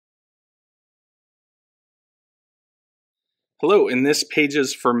Hello, in this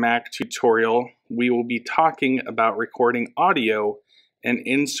Pages for Mac tutorial, we will be talking about recording audio and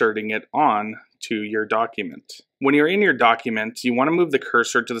inserting it on to your document. When you're in your document, you want to move the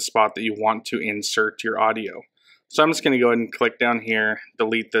cursor to the spot that you want to insert your audio. So I'm just going to go ahead and click down here,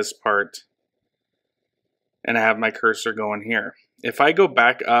 delete this part, and I have my cursor going here. If I go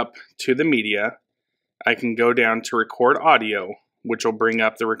back up to the media, I can go down to record audio, which will bring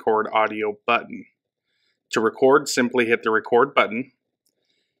up the record audio button. To record, simply hit the record button.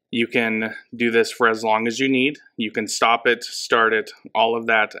 You can do this for as long as you need. You can stop it, start it, all of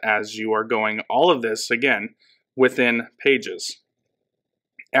that as you are going. All of this, again, within Pages.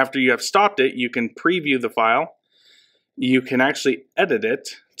 After you have stopped it, you can preview the file. You can actually edit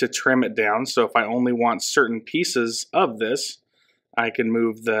it to trim it down. So if I only want certain pieces of this, I can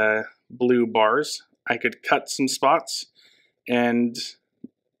move the blue bars. I could cut some spots and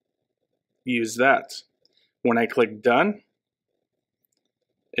use that. When I click done,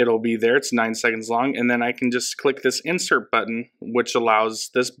 it'll be there. It's 9 seconds long, and then I can just click this insert button, which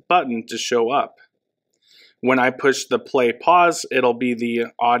allows this button to show up. When I push the play pause, it'll be the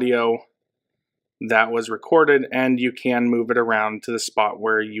audio that was recorded, and you can move it around to the spot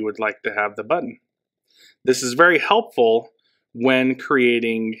where you would like to have the button. This is very helpful when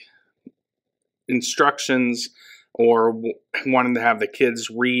creating instructions or wanting to have the kids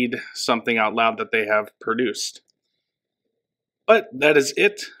read something out loud that they have produced. But that is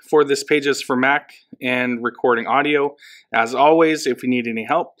it for this Pages for Mac and recording audio. As always, if you need any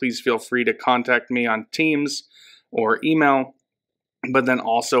help, please feel free to contact me on Teams or email, but then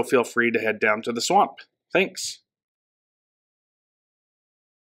also feel free to head down to the swamp. Thanks.